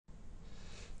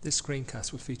This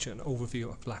screencast will feature an overview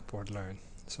of Blackboard Learn.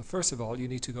 So first of all, you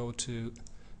need to go to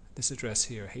this address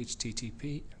here,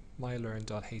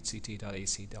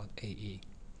 http://mylearn.hct.ac.ae.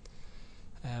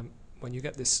 When you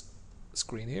get this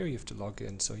screen here, you have to log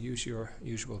in, so use your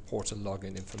usual portal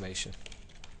login information.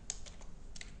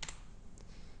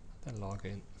 Then log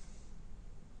in.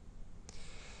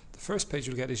 The first page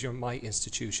you'll get is your My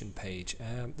Institution page.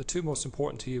 The two most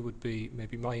important to you would be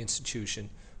maybe My Institution,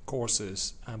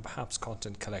 Courses, and perhaps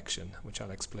Content Collection, which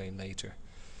I'll explain later.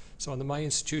 So on the My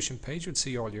Institution page, you'll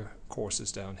see all your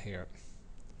courses down here.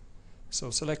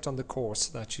 So select on the course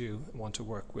that you want to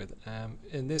work with.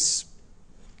 In this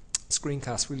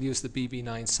screencast, we'll use the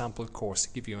BB9 sample course to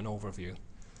give you an overview.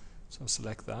 So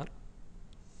select that.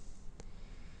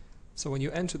 So when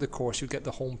you enter the course, you'll get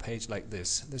the home page like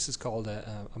this. This is called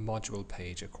a module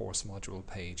page, a course module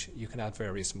page. You can add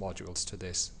various modules to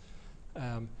this.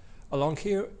 Along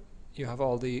here, you have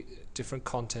all the different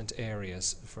content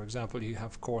areas. For example, you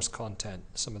have course content,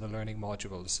 some of the learning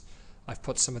modules. I've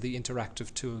put some of the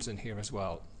interactive tools in here as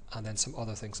well, and then some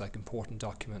other things like important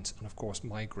documents, and of course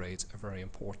my grades are very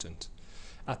important.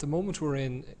 At the moment we're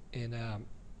in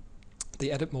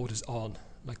the edit mode is on,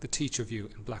 like the teacher view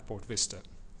in Blackboard Vista.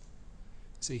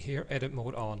 See here, edit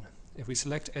mode on. If we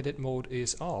select edit mode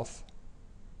is off,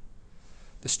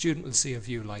 the student will see a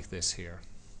view like this here.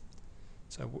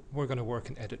 So we're going to work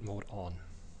in edit mode on.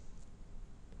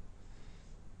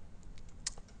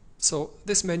 So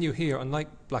this menu here, unlike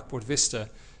Blackboard Vista,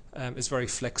 is very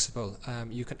flexible.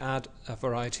 You can add a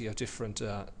variety of different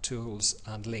tools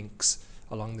and links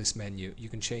along this menu. You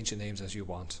can change the names as you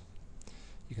want.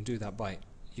 You can do that by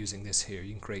using this here.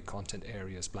 You can create content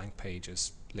areas, blank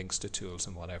pages, links to tools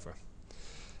and whatever.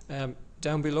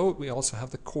 Down below we also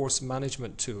have the course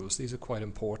management tools. These are quite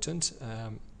important.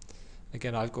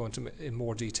 Again, I'll go into in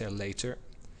more detail later.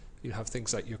 You have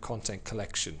things like your content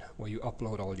collection, where you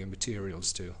upload all your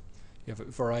materials to. You have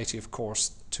a variety of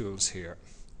course tools here,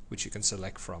 which you can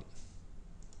select from.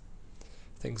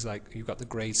 Things like, you've got the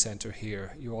grade center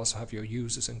here. You also have your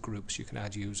users and groups. You can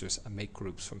add users and make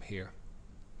groups from here.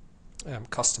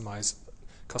 Customize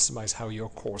how your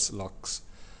course looks.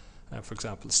 For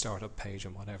example, the startup page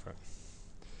and whatever.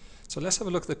 So let's have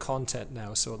a look at the content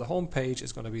now. So the home page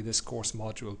is going to be this course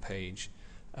module page.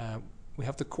 We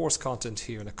have the course content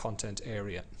here in a content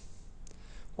area.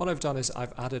 What I've done is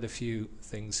I've added a few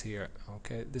things here.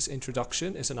 Okay, this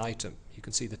introduction is an item. You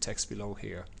can see the text below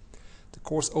here. The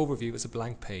course overview is a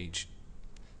blank page.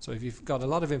 So if you've got a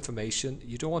lot of information,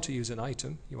 you don't want to use an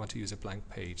item, you want to use a blank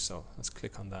page. So let's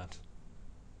click on that.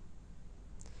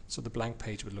 So the blank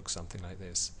page would look something like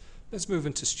this. Let's move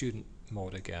into student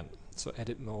mode again. So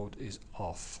edit mode is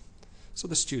off. So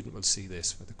the student will see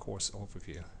this for the course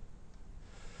overview.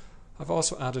 I've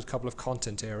also added a couple of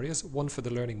content areas, one for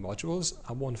the learning modules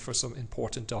and one for some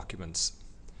important documents.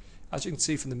 As you can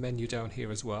see from the menu down here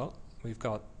as well, we've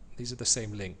got, these are the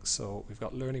same links. So we've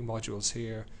got learning modules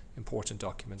here, important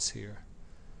documents here.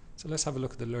 So let's have a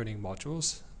look at the learning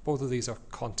modules. Both of these are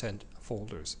content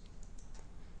folders.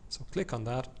 So click on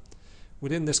that.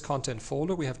 Within this content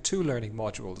folder we have two learning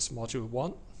modules, module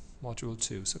 1, module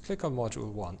 2. So click on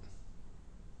module 1.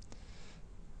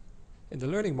 In the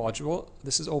learning module,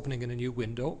 this is opening in a new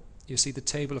window. You see the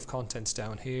table of contents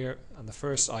down here, and the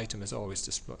first item is always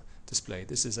displayed.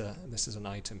 This is an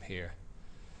item here.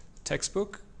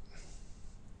 Textbook,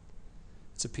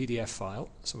 it's a PDF file,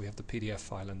 so we have the PDF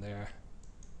file in there.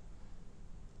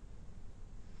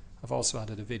 I've also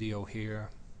added a video here.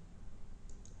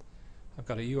 I've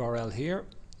got a URL here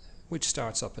which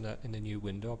starts up in a new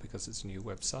window because it's a new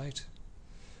website.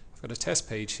 I've got a test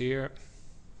page here.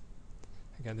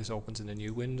 Again, this opens in a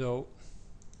new window.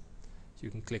 You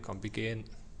can click on begin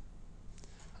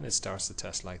and it starts the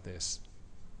test like this.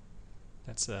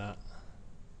 Let's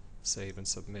save and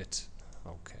submit.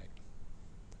 Okay.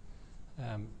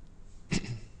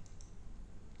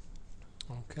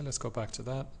 Okay, let's go back to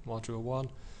that, module 1,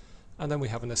 and then we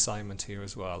have an assignment here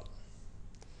as well.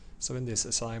 So in this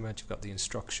assignment you've got the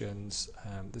instructions.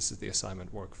 This is the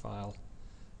assignment work file.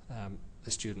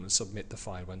 The student will submit the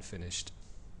file when finished.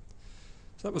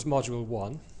 So that was module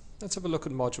 1. Let's have a look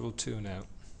at module 2 now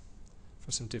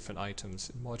for some different items.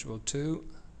 In module 2,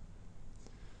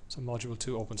 so module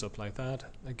 2 opens up like that.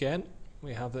 Again,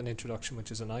 we have an introduction,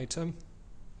 which is an item.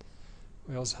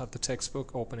 We also have the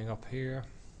textbook opening up here.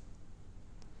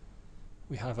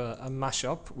 We have a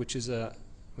mashup, which is a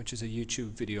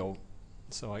YouTube video.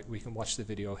 So we can watch the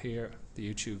video here.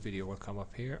 The YouTube video will come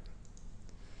up here.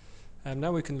 And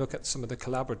now we can look at some of the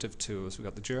collaborative tools. We've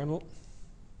got the journal.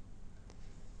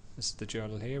 This is the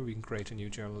journal here. We can create a new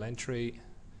journal entry.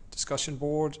 Discussion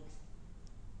board.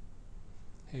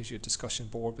 Here's your discussion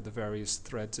board with the various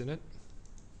threads in it.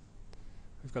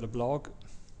 We've got a blog.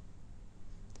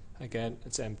 Again,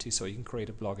 it's empty, so you can create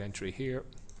a blog entry here.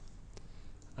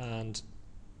 And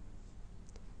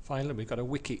finally, we've got a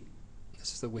wiki.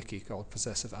 This is the wiki called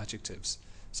Possessive Adjectives.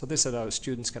 So this allows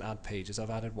students can add pages. I've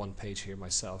added one page here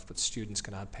myself, but students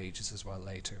can add pages as well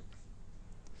later.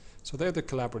 So they're the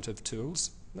collaborative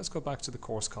tools. Let's go back to the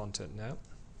course content now.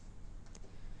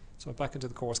 So back into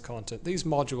the course content. These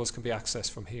modules can be accessed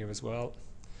from here as well.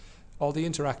 All the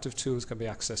interactive tools can be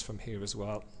accessed from here as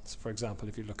well. So for example,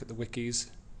 if you look at the wikis,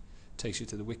 it takes you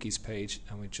to the wikis page,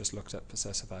 and we just looked at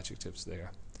possessive adjectives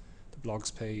there. The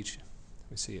blogs page,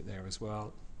 we see it there as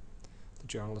well. The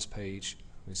journals page,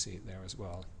 we see it there as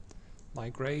well. My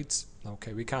grades,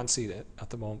 okay, we can't see it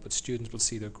at the moment, but students will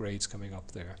see their grades coming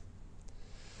up there.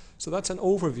 So that's an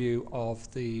overview of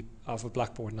a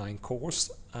Blackboard 9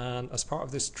 course, and as part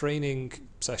of this training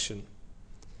session,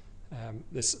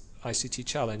 this ICT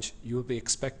challenge, you will be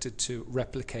expected to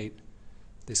replicate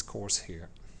this course here.